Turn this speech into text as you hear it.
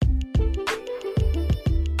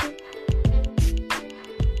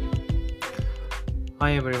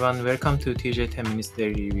Hi everyone, welcome to TJ 10 Minutes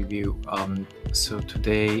Daily Review. So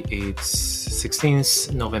today it's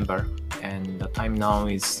 16th November and the time now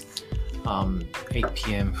is 8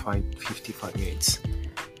 p.m. 55 minutes.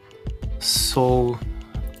 So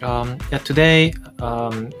today,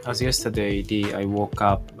 as yesterday, I woke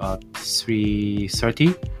up at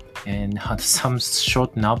 3:30 and had some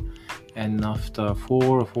short nap, and after 4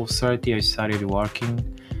 or 4:30 I started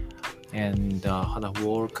working and had a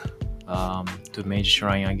walk to Meiji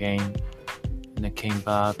Shrine again, and I came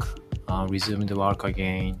back, resumed the work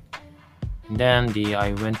again, and then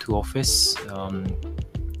I went to office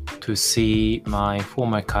to see my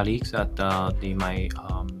former colleagues at the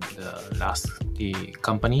last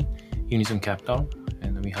company, Unison Capital,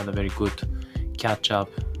 and we had a very good catch-up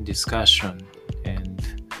discussion. And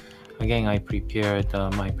again, I prepared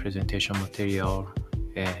my presentation material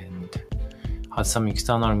and had some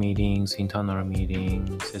external meetings, internal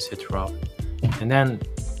meetings, etc. And then,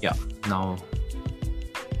 now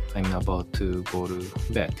I'm about to go to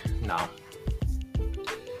bed now.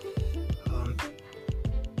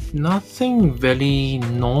 Nothing very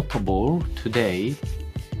notable today,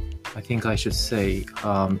 I think I should say,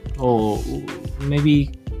 or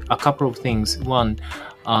maybe a couple of things. One,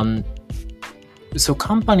 so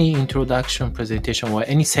company introduction presentation or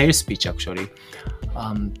any sales speech actually,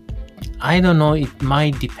 I don't know, it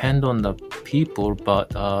might depend on the people,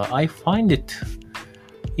 but I find it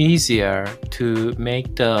easier to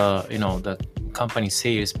make the company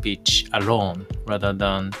sales pitch alone rather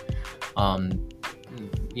than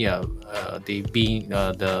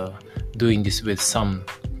doing this with some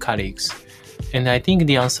colleagues. And I think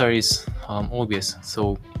the answer is obvious.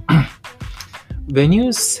 So when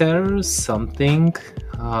you sell something,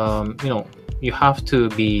 you have to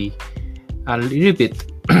be a little bit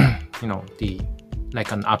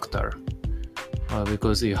like an actor,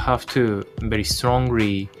 because you have to very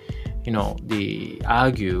strongly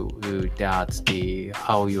argue that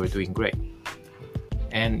how you're doing great,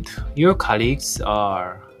 and your colleagues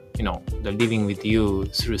are they're living with you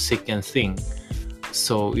through thick and thin,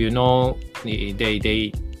 so they know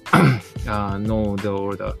the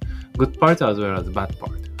good part as well as the bad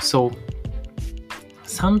part. So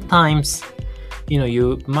sometimes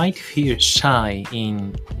you might feel shy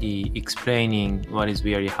in the explaining what is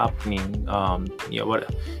really happening,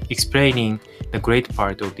 explaining the great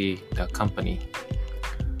part of the company.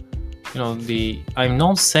 I'm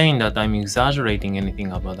not saying that I'm exaggerating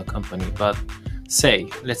anything about the company, but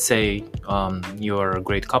let's say you're a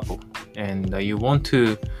great couple and you want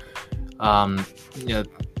to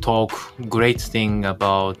talk great thing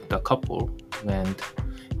about the couple, and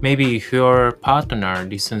maybe if your partner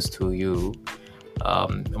listens to you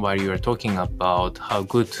while you are talking about how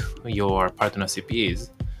good your partnership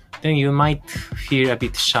is, then you might feel a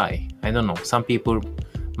bit shy. I don't know, some people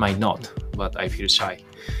might not, but I feel shy.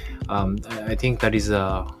 I think that is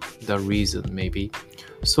the reason maybe.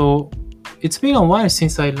 So it's been a while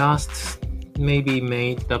since I last maybe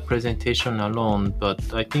made the presentation alone,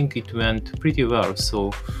 but I think it went pretty well.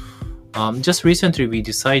 So just recently we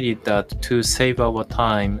decided that to save our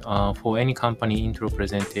time for any company intro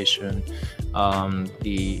presentation,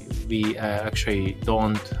 we actually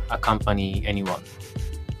don't accompany anyone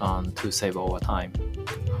to save our time.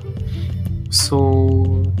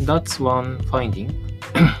 So that's one finding.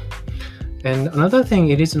 And another thing,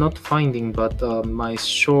 it is not finding, but my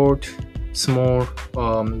small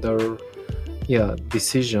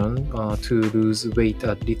decision to lose weight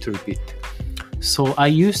a little bit. So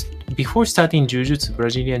before starting Jiu-Jitsu,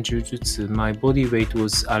 Brazilian Jiu-Jitsu, my body weight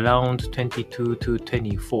was around 22 to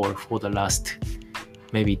 24 for the last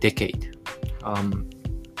maybe decade.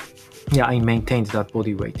 I maintained that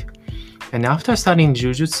body weight. And after starting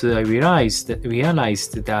Jiu-Jitsu, I realized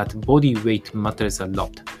that body weight matters a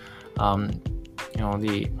lot.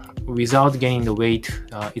 Without gaining the weight,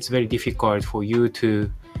 it's very difficult for you to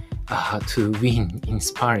win in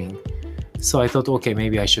sparring. So I thought, okay,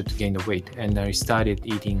 maybe I should gain the weight, and I started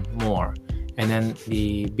eating more. And then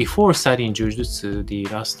before starting Jiu-Jitsu, the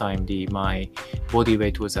last time my body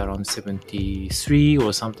weight was around 73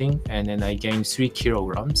 or something, and then I gained 3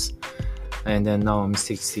 kilograms, and then now I'm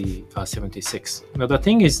 76. Now the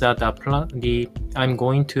thing is that I'm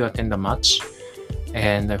going to attend a match,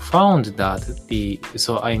 and I found that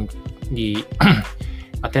I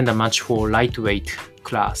attend a match for lightweight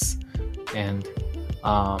class, and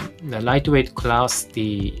the lightweight class,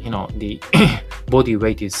 the body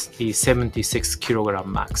weight is the 76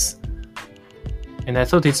 kilogram max, and I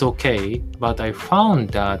thought it's okay, but I found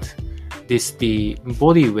that the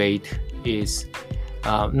body weight is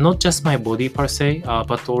not just my body per se,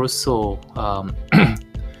 but also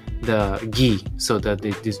the gi, so that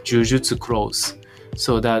this jujutsu clothes,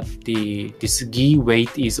 so that this gi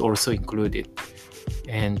weight is also included.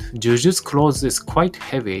 And jujutsu clothes is quite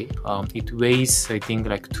heavy. It weighs, I think,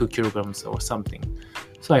 like 2 kilograms or something.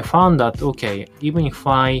 So I found that, okay, even if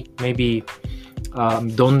I maybe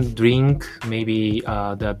don't drink maybe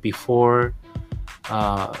the before,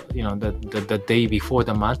 the day before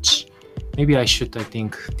the match, maybe I should, I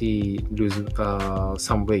think, lose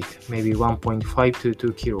some weight, maybe 1.5 to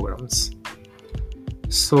 2 kilograms.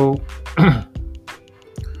 So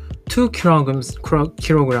 2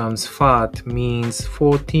 kilograms fat means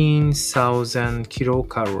 14,000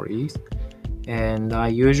 kilocalories, and I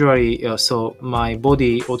usually so my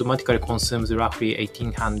body automatically consumes roughly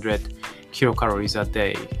 1,800 kilocalories a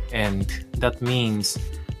day, and that means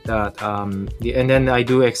that and then I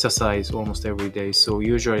do exercise almost every day, so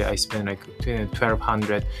usually I spend like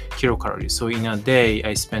 1,200 kilocalories. So in a day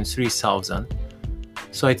I spend 3,000.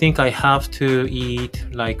 So I think I have to eat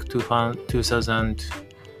like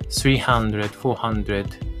 2,300,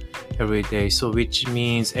 400 every day, so which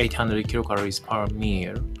means 800 kilocalories per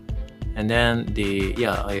meal. And then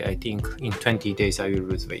I think in 20 days I will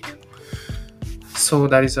lose weight. So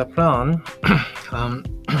that is a plan.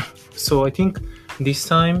 So I think this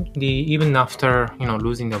time, even after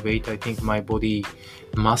losing the weight, I think my body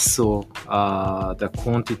muscle, the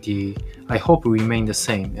quantity, I hope will remain the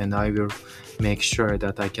same, and I will make sure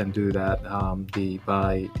that I can do that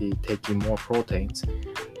by taking more proteins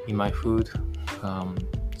in my food.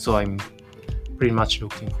 So I'm pretty much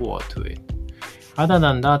looking forward to it. Other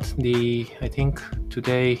than that, I think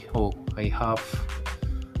today, I have,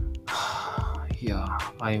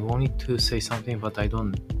 I wanted to say something, but I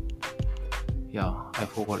don't. I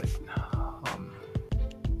forgot it.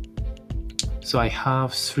 So I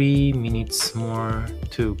have 3 minutes more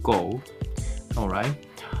to go. All right.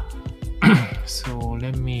 So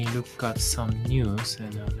let me look at some news,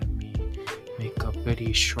 and let me make a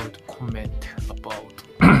very short comment about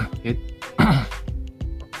it.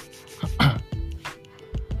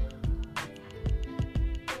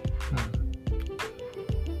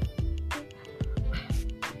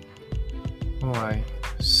 All right.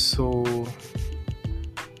 So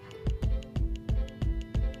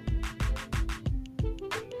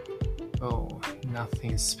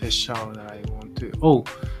nothing special that I want to.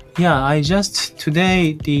 I just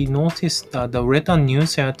today noticed that the Reuters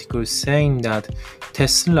news article saying that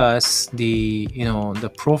Tesla's the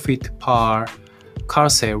profit per car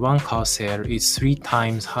sale, one car sale, is 3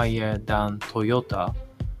 times higher than Toyota,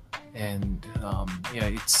 and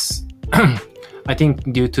it's I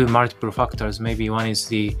think due to multiple factors. Maybe one is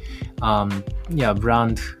the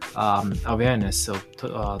brand awareness of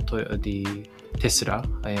the Tesla.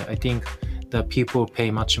 I think the people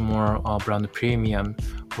pay much more brand premium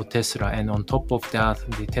for Tesla, and on top of that,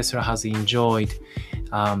 the Tesla has enjoyed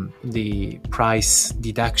the price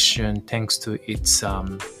deduction thanks to its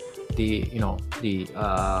the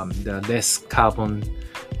less carbon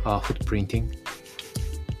footprinting.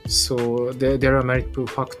 So there are multiple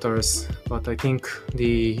factors, but I think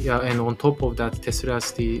and on top of that,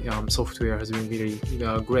 Tesla's software has been really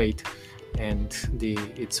great, and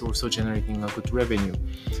it's also generating a good revenue.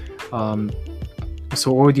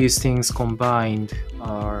 So all these things combined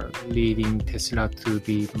are leading Tesla to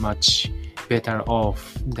be much better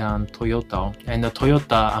off than Toyota, and the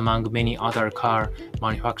Toyota, among many other car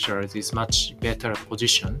manufacturers, is much better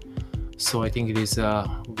position. So I think it is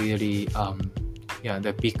really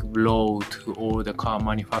the big blow to all the car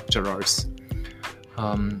manufacturers.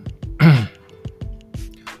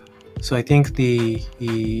 So I think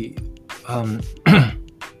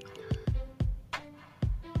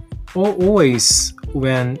always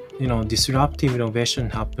when disruptive innovation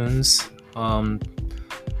happens,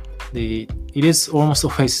 it is almost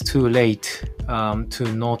always too late to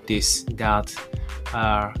notice that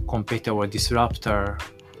a competitor or disruptor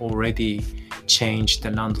already changed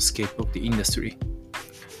the landscape of the industry.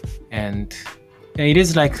 And it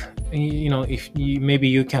is like, if maybe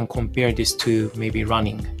you can compare this to maybe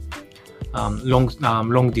running,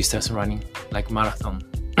 long distance running, like marathon.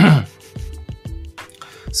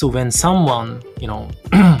 So when someone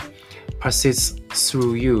passes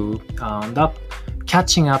through you, that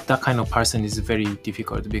catching up that kind of person is very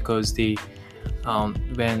difficult, because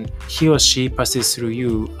when he or she passes through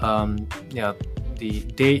you,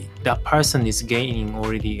 that person is gaining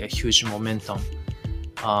already a huge momentum.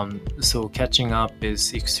 So catching up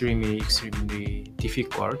is extremely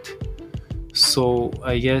difficult. So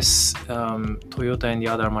I guess Toyota and the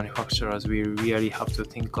other manufacturers will really have to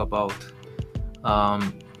think about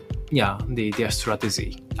their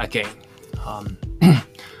strategy again.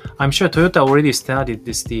 I'm sure Toyota already started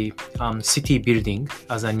the city building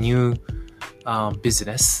as a new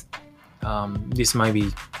business. This might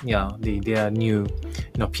be their new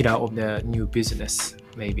pillar of the new business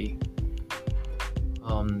maybe.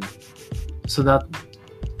 So that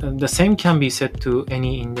the same can be said to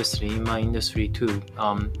any industry, in my industry too.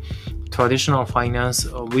 Traditional finance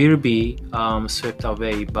will be swept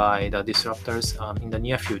away by the disruptors in the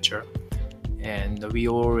near future, and we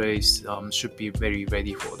always should be very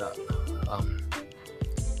ready for that.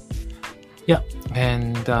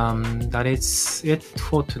 And that is it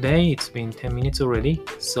for today. It's been 10 minutes already,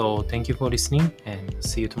 so thank you for listening and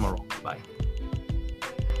see you tomorrow. Bye.